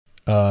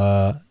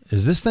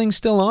Is this thing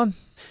still on?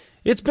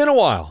 It's been a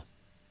while.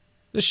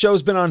 This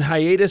show's been on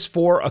hiatus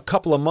for a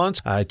couple of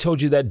months. I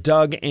told you that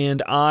Doug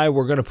and I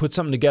were going to put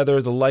something together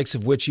the likes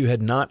of which you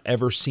had not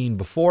ever seen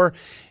before,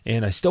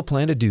 and I still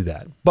plan to do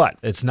that. But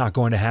it's not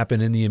going to happen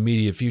in the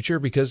immediate future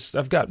because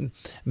I've got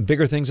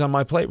bigger things on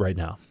my plate right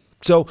now.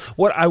 So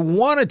what I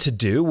wanted to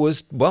do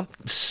was,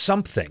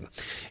 something.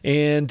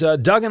 And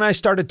Doug and I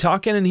started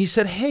talking, and he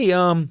said, hey,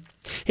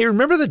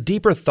 remember the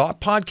Deeper Thought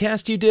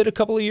podcast you did a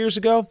couple of years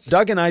ago?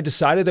 Doug and I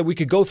decided that we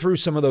could go through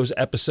some of those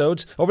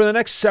episodes. Over the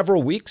next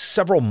several weeks,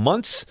 several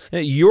months,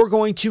 you're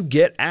going to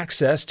get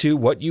access to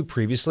what you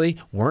previously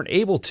weren't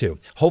able to.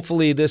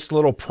 Hopefully, this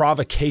little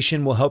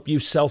provocation will help you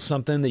sell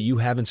something that you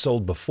haven't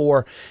sold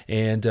before.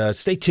 And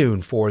stay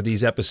tuned for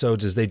these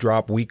episodes as they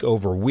drop week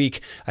over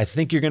week. I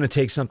think you're going to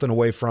take something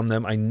away from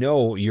them. I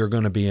know you're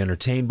going to be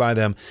entertained by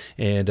them.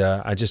 And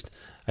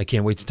I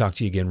can't wait to talk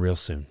to you again real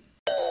soon.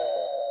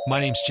 My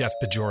name's Jeff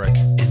Bajorek,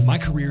 and my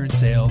career in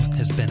sales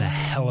has been a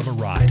hell of a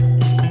ride.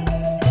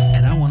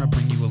 And I want to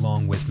bring you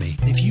along with me.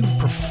 If you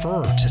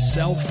prefer to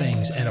sell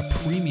things at a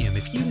premium,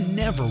 if you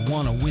never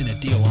want to win a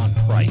deal on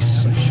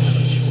price,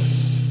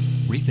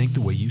 rethink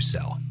the way you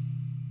sell.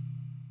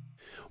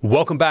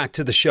 Welcome back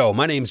to the show.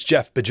 My name's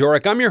Jeff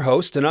Bajorek. I'm your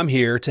host, and I'm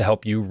here to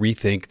help you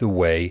rethink the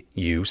way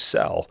you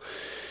sell.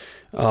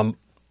 I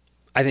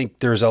think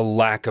there's a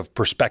lack of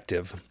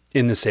perspective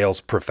in the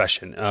sales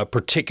profession,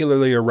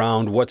 particularly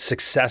around what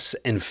success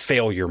and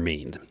failure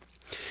mean.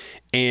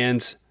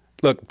 And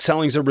look,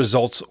 selling's a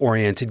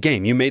results-oriented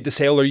game. You made the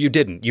sale or you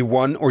didn't. You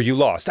won or you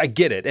lost. I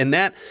get it. And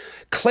that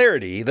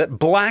clarity, that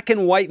black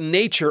and white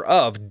nature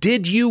of,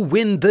 did you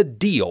win the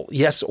deal?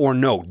 Yes or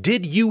no?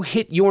 Did you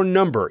hit your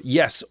number?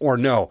 Yes or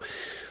no?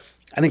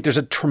 I think there's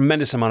a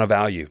tremendous amount of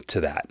value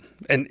to that.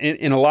 And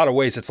in a lot of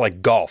ways, it's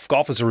like golf.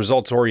 Golf is a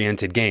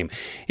results-oriented game.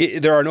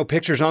 There are no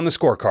pictures on the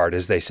scorecard,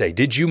 as they say.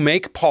 Did you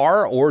make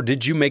par, or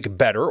did you make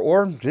better,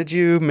 or did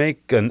you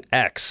make an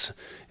X?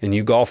 And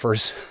you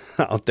golfers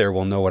out there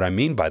will know what I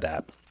mean by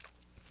that.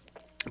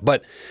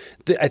 But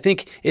I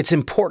think it's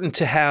important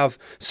to have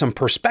some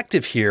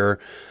perspective here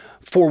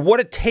for what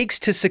it takes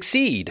to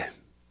succeed,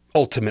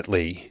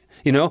 ultimately.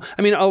 You know,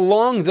 I mean,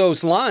 along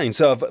those lines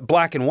of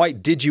black and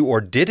white, did you or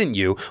didn't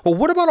you? Well,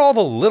 what about all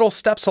the little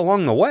steps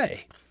along the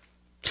way?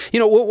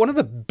 You know, one of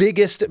the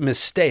biggest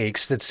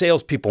mistakes that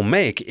salespeople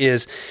make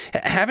is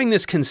having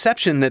this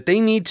conception that they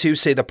need to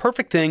say the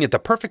perfect thing at the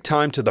perfect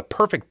time to the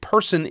perfect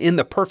person in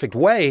the perfect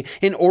way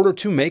in order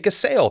to make a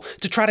sale,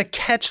 to try to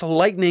catch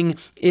lightning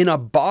in a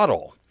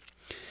bottle.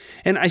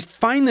 And I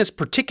find this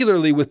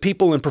particularly with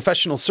people in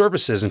professional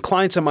services and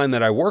clients of mine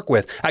that I work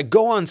with. I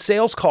go on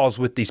sales calls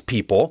with these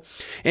people,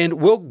 and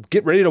we'll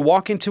get ready to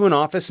walk into an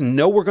office and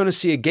know we're going to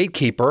see a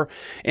gatekeeper.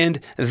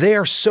 And they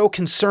are so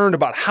concerned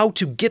about how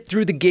to get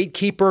through the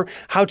gatekeeper,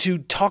 how to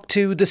talk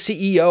to the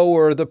CEO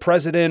or the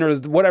president or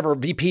whatever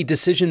VP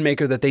decision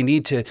maker that they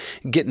need to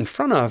get in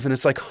front of. And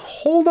it's like,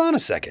 hold on a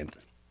second.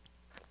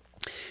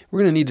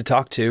 We're going to need to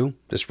talk to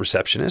this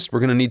receptionist. We're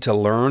going to need to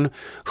learn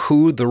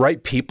who the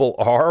right people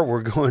are.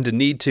 We're going to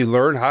need to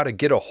learn how to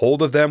get a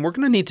hold of them. We're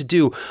going to need to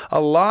do a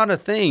lot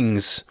of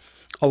things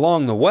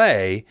along the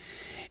way.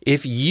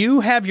 If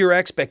you have your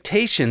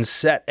expectations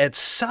set at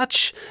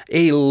such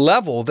a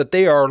level that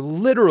they are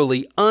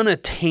literally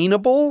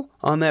unattainable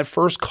on that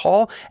first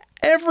call,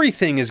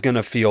 everything is going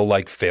to feel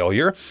like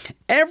failure.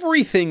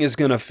 Everything is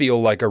going to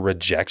feel like a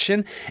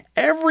rejection.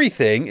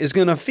 Everything is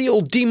going to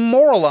feel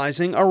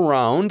demoralizing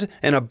around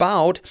and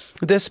about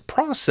this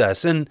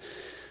process. And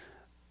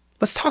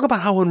let's talk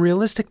about how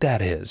unrealistic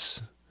that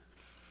is.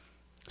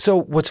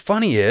 So what's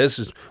funny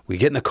is we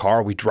get in the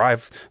car, we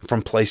drive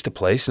from place to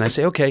place, and I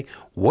say, okay,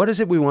 what is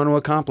it we want to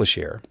accomplish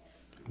here?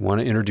 We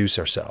want to introduce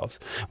ourselves.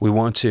 We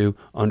want to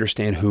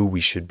understand who we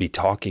should be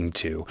talking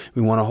to.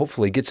 We want to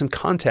hopefully get some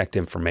contact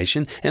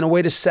information and a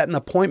way to set an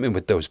appointment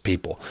with those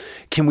people.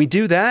 Can we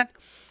do that?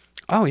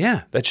 Oh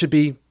yeah, that should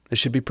be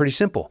pretty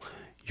simple.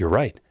 You're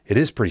right. It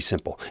is pretty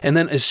simple. And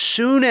then as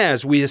soon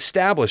as we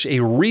establish a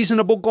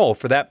reasonable goal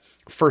for that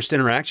first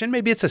interaction,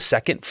 maybe it's a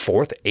second,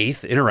 fourth,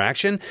 eighth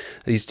interaction.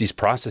 These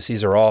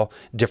processes are all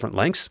different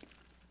lengths.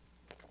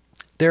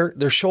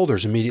 Their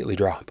shoulders immediately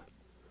drop.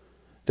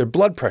 Their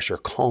blood pressure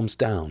calms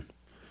down.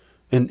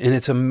 And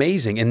it's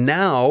amazing. And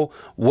now,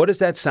 what does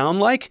that sound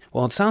like?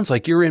 Well, it sounds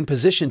like you're in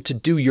position to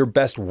do your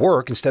best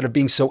work instead of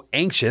being so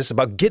anxious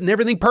about getting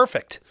everything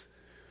perfect.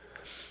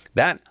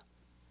 That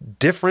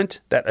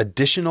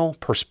additional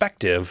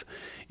perspective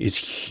is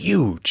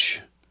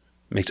huge.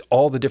 It makes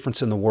all the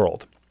difference in the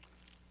world.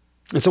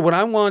 And so what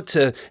I want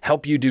to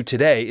help you do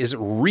today is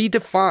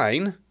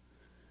redefine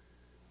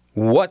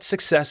what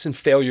success and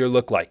failure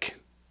look like.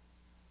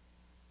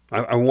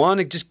 I want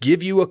to just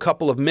give you a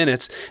couple of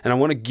minutes, and I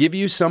want to give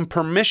you some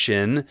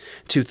permission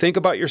to think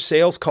about your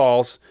sales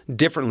calls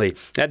differently.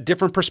 That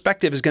different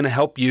perspective is going to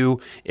help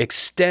you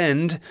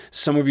extend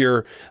some of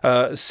your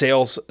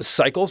sales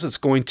cycles. It's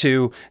going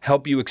to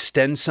help you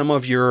extend some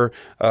of your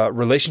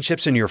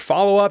relationships and your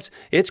follow-ups.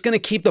 It's going to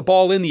keep the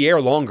ball in the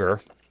air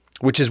longer,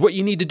 which is what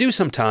you need to do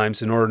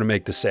sometimes in order to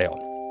make the sale.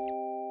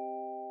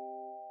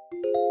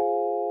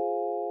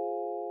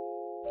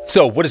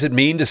 So what does it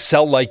mean to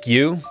sell like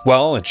you?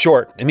 Well, in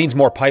short, it means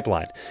more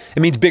pipeline. It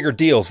means bigger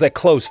deals that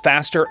close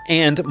faster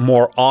and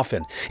more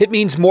often. It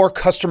means more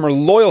customer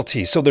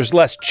loyalty, so there's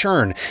less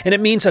churn. And it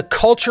means a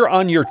culture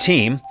on your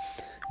team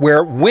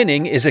where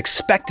winning is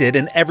expected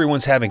and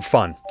everyone's having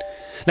fun.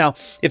 Now,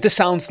 if this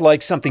sounds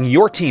like something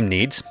your team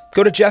needs,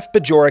 go to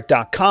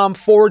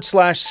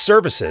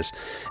jeffbajorek.com/services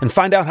and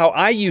find out how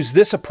I use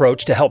this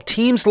approach to help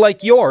teams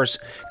like yours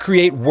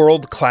create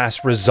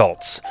world-class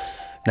results.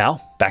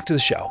 Now, back to the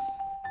show.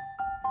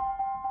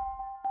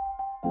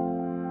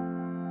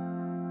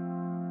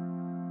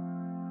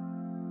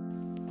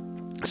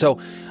 So,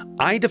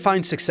 I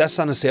define success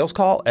on a sales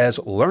call as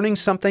learning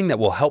something that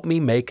will help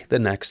me make the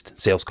next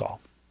sales call.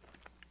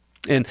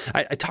 And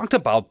I talked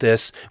about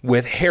this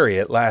with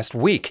Harriet last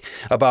week,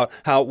 about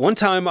how one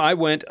time I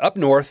went up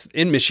north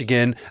in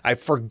Michigan. I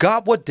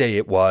forgot what day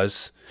it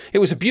was. It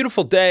was a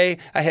beautiful day.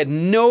 I had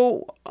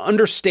no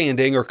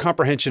understanding or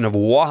comprehension of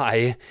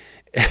why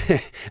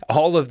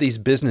all of these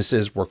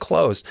businesses were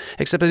closed,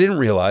 except I didn't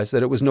realize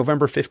that it was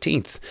November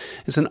 15th.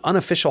 It's an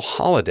unofficial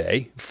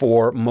holiday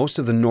for most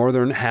of the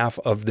northern half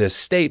of this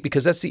state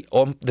because that's the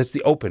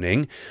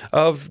opening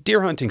of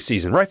deer hunting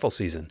season, rifle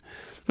season.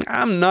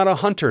 I'm not a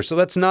hunter, so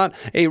that's not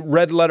a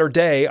red letter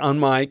day on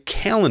my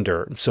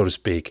calendar, so to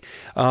speak.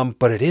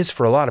 But it is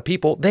for a lot of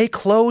people. They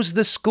close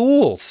the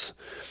schools.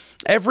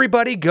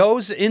 Everybody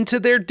goes into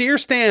their deer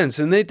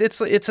stands, and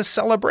it's a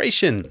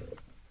celebration.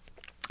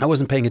 I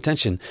wasn't paying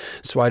attention,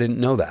 so I didn't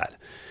know that.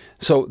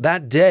 So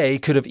that day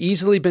could have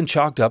easily been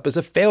chalked up as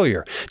a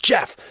failure.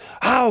 Jeff,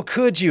 how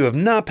could you have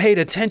not paid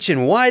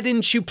attention? Why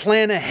didn't you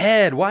plan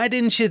ahead? Why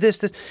didn't you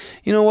this?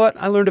 You know what?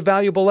 I learned a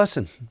valuable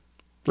lesson.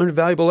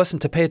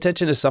 To pay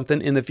attention to something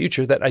in the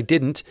future that I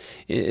didn't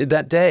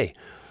that day.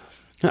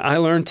 I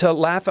learned to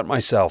laugh at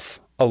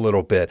myself a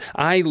little bit.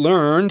 I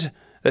learned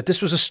that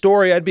this was a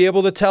story I'd be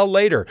able to tell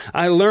later.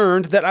 I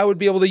learned that I would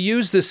be able to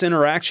use this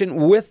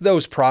interaction with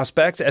those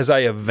prospects as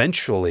I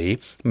eventually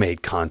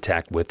made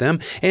contact with them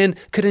and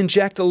could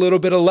inject a little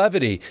bit of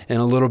levity and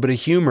a little bit of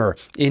humor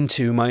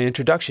into my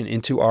introduction,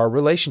 into our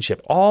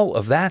relationship. All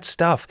of that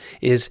stuff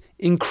is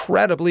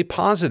incredibly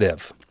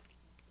positive.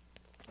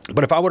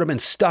 But if I would have been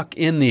stuck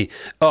in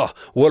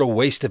what a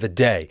waste of a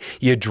day.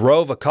 You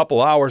drove a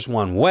couple hours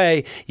one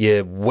way,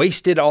 you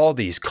wasted all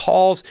these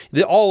calls,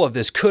 all of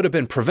this could have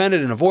been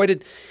prevented and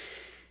avoided.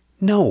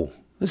 No,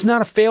 it's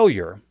not a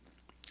failure.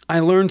 I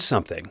learned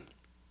something.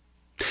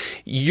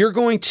 You're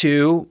going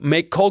to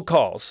make cold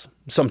calls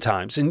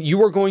sometimes, and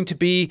you are going to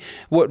be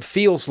what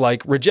feels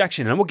like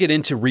rejection. And we'll get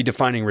into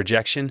redefining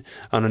rejection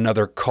on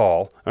another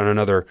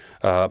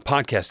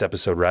podcast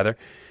episode, rather.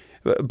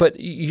 But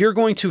you're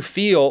going to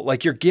feel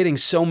like you're getting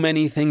so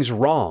many things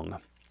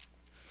wrong.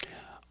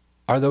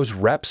 Are those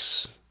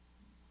reps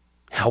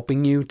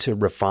helping you to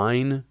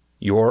refine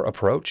your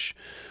approach?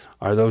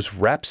 Are those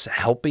reps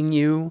helping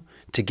you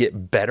to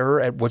get better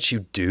at what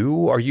you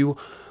do? Are you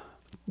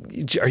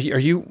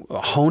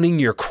honing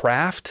your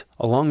craft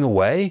along the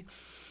way?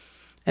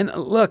 And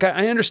look,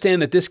 I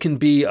understand that this can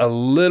be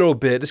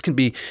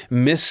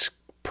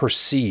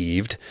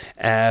misperceived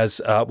as,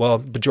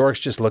 Bajorek's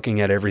just looking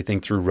at everything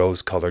through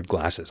rose-colored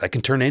glasses. I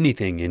can turn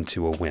anything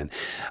into a win.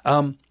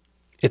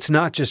 It's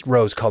not just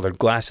rose-colored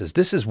glasses.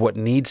 This is what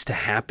needs to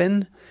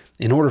happen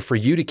in order for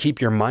you to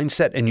keep your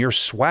mindset and your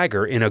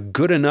swagger in a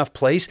good enough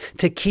place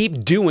to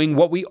keep doing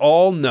what we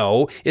all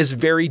know is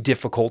very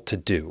difficult to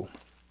do.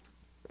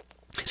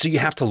 So you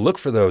have to look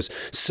for those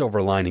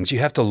silver linings. You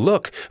have to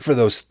look for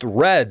those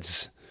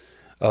threads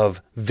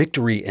of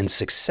victory and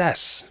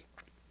success.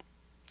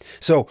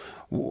 So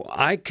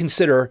I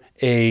consider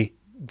a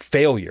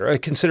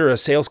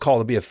sales call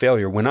to be a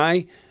failure when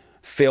I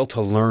fail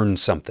to learn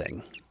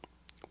something,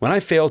 when I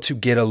fail to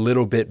get a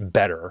little bit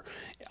better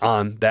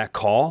on that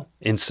call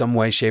in some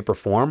way, shape, or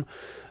form.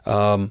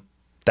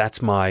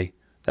 That's my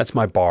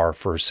bar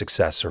for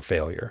success or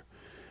failure.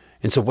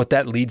 And so what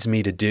that leads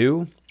me to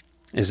do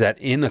is that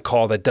in a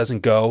call that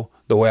doesn't go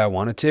the way I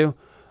want it to,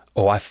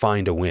 I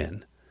find a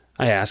win.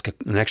 I ask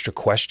an extra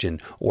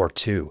question or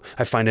two.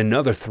 I find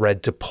another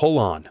thread to pull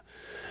on,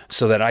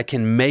 so that I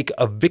can make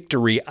a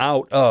victory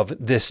out of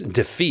this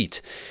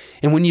defeat.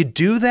 And when you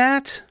do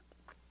that's,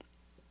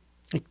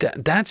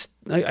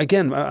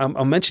 again,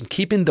 I'll mention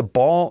keeping the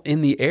ball in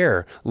the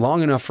air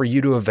long enough for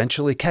you to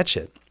eventually catch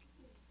it.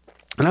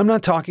 And I'm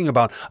not talking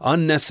about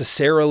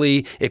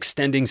unnecessarily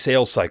extending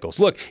sales cycles.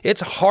 Look, it's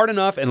hard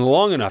enough and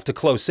long enough to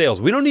close sales.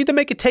 We don't need to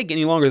make it take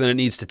any longer than it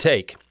needs to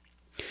take.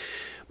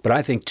 But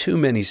I think too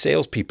many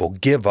salespeople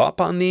give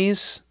up on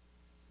these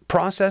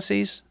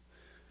processes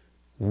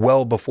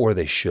well before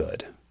they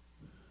should.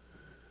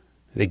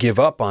 They give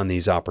up on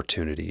these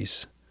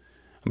opportunities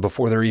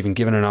before they're even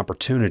given an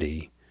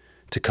opportunity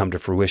to come to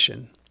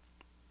fruition.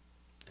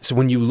 So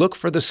when you look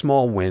for the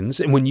small wins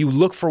and when you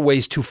look for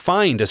ways to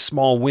find a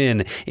small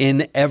win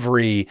in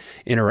every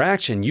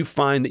interaction, you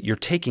find that you're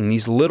taking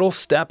these little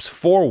steps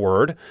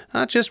forward,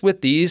 not just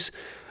with these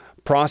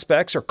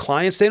prospects or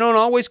clients. They don't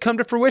always come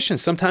to fruition.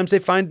 Sometimes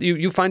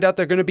you find out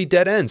they're going to be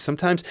dead ends.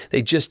 Sometimes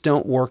they just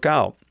don't work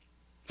out.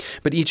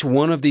 But each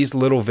one of these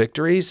little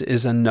victories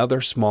is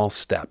another small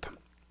step.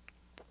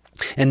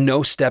 And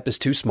no step is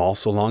too small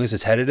so long as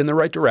it's headed in the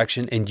right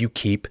direction and you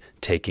keep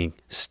taking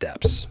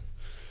steps.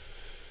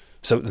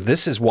 So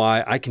this is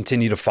why I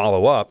continue to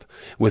follow up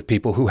with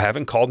people who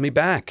haven't called me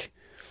back.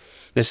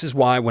 This is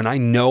why when I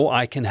know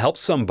I can help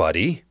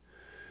somebody,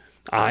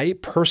 I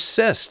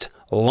persist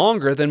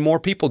longer than more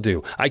people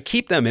do. I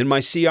keep them in my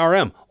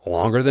CRM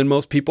longer than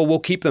most people will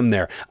keep them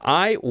there.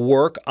 I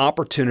work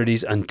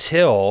opportunities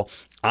until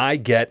I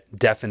get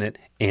definite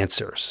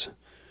answers.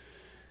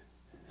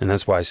 And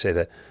that's why I say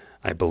that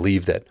I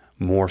believe that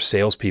more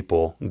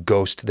salespeople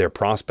ghost their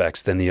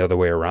prospects than the other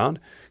way around,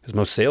 because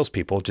most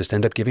salespeople just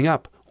end up giving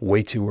up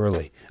way too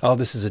early. Oh,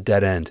 this is a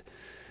dead end.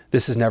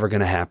 This is never going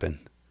to happen.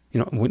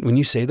 You know, when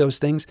you say those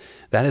things,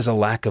 that is a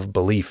lack of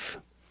belief.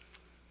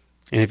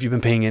 And if you've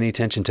been paying any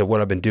attention to what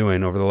I've been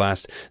doing over the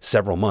last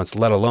several months,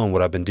 let alone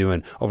what I've been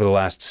doing over the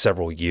last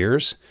several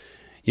years,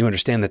 you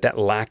understand that that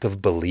lack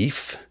of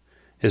belief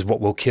is what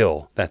will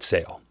kill that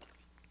sale.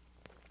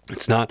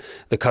 It's not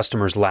the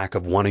customer's lack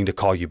of wanting to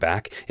call you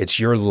back. It's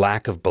your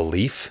lack of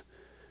belief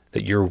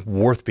that you're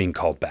worth being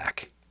called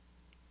back.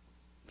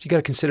 So you got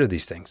to consider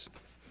these things.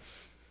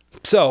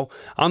 So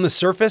on the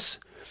surface,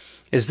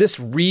 is this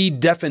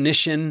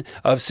redefinition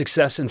of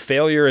success and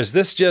failure? Is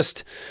this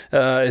just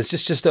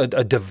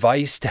a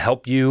device to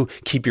help you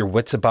keep your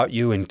wits about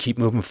you and keep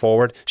moving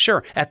forward?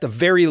 Sure, at the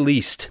very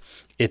least,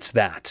 it's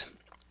that.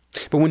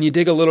 But when you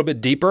dig a little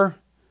bit deeper,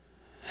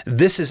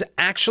 this is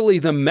actually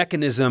the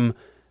mechanism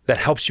that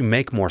helps you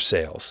make more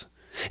sales.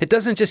 It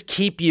doesn't just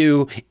keep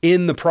you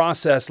in the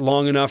process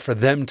long enough for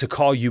them to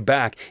call you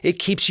back. It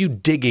keeps you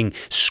digging,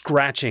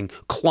 scratching,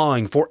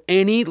 clawing for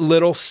any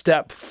little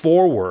step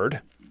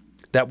forward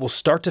that will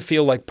start to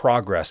feel like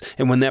progress.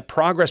 And when that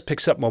progress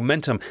picks up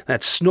momentum,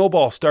 that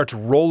snowball starts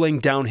rolling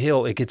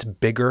downhill. It gets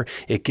bigger,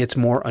 it gets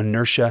more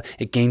inertia,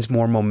 it gains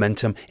more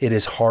momentum. It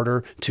is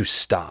harder to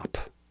stop.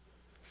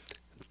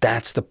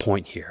 That's the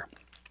point here.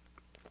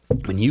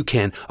 When you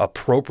can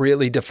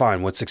appropriately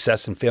define what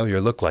success and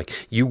failure look like,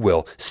 you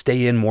will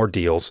stay in more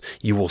deals,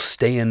 you will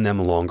stay in them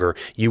longer,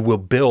 you will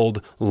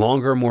build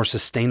longer, more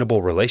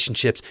sustainable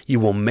relationships, you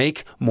will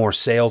make more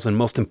sales, and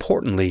most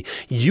importantly,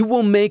 you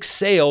will make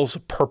sales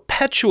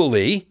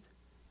perpetually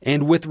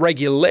and with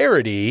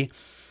regularity,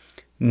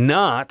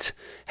 not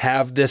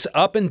have this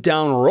up and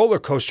down roller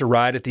coaster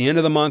ride at the end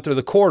of the month or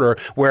the quarter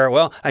where,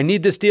 well, I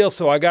need this deal,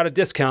 so I got a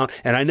discount,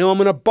 and I know I'm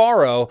going to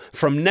borrow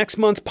from next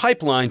month's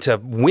pipeline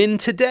to win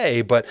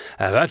today, but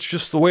that's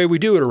just the way we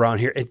do it around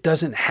here. It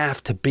doesn't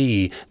have to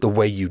be the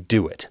way you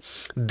do it.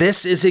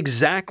 This is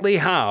exactly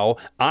how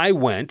I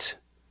went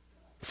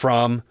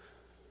from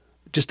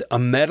just a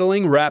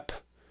meddling rep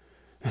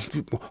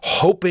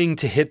hoping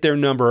to hit their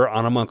number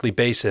on a monthly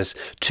basis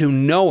to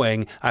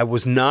knowing I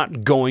was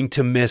not going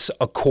to miss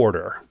a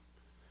quarter.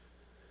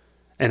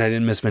 And I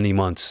didn't miss many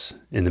months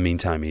in the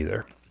meantime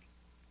either.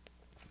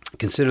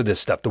 Consider this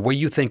stuff. The way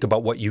you think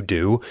about what you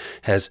do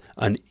has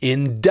an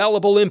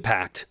indelible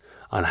impact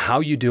on how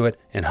you do it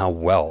and how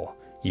well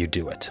you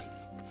do it.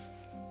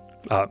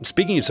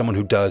 Speaking of someone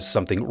who does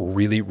something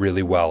really,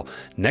 really well,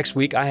 next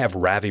week I have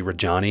Ravi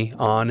Rajani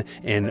on,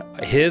 and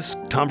his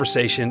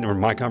conversation, or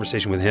my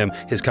conversation with him,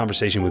 his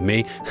conversation with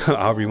me,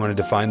 however you want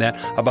to define that,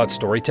 about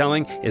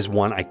storytelling is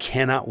one I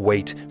cannot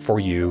wait for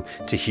you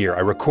to hear.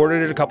 I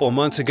recorded it a couple of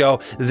months ago.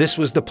 This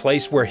was the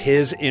place where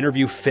his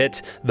interview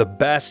fit the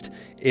best.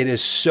 It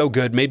is so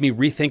good. Made me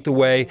rethink the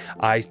way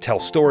I tell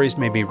stories,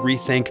 made me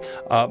rethink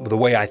the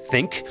way I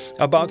think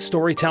about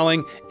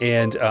storytelling,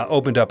 and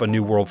opened up a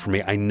new world for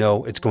me. I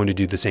know it's going to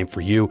do the same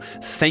for you.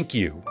 Thank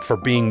you for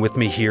being with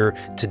me here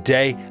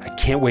today. I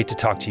can't wait to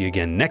talk to you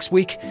again next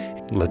week.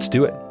 Let's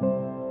do it.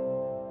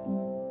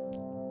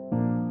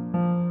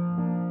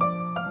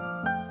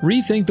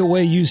 Rethink the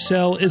Way You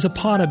Sell is a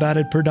Pod About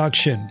It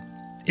production.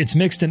 It's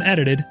mixed and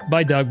edited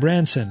by Doug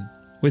Branson,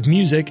 with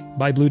music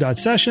by Blue Dot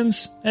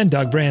Sessions and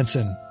Doug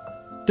Branson.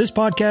 This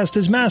podcast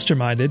is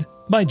masterminded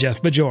by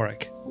Jeff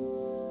Bajorek.